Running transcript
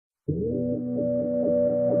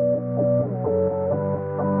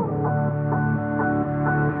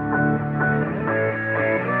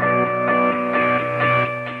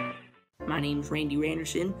My name's Randy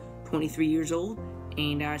Randerson, 23 years old,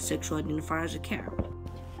 and I sexually identify as a cow.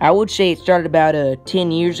 I would say it started about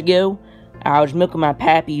 10 years ago. I was milking my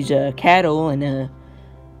pappy's cattle, and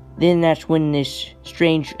then that's when this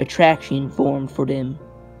strange attraction formed for them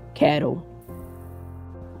cattle.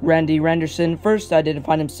 Randy Randerson first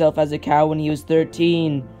identified himself as a cow when he was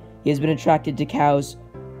 13. He has been attracted to cows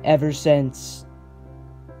ever since.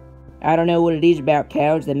 I don't know what it is about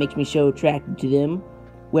cows that makes me so attracted to them,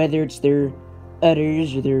 whether it's their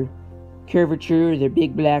udders or their curvature or their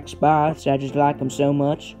big black spots. I just like them so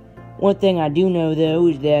much. One thing I do know, though,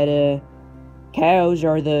 is that cows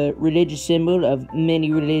are the religious symbol of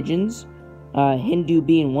many religions, Hindu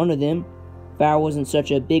being one of them. If I wasn't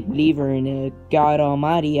such a big believer in God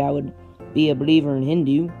Almighty, I would be a believer in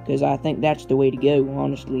Hindu, because I think that's the way to go,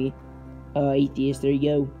 honestly. Atheist, there you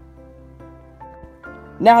go.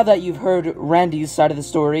 Now that you've heard Randy's side of the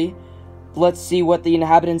story, let's see what the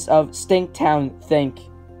inhabitants of Stinktown think.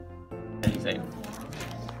 Say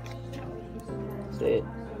it.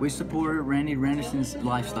 We support Randy Randerson's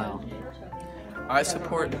lifestyle. I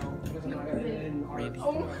support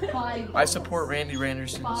Randy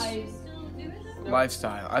Randerson's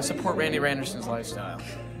lifestyle. I support Randy Randerson's lifestyle.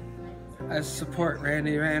 I support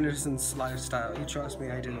Randy Randerson's lifestyle. You trust me,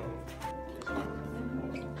 I do.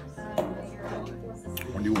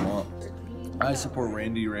 What do you want? I support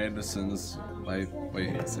Randy Randerson's life.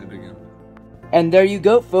 Wait, say it again. And there you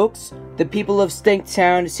go, folks. The people of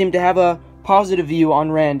Stinktown seem to have a positive view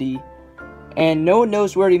on Randy. And no one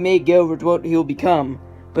knows where he may go or what he'll become.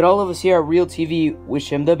 But all of us here at Real TV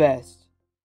wish him the best.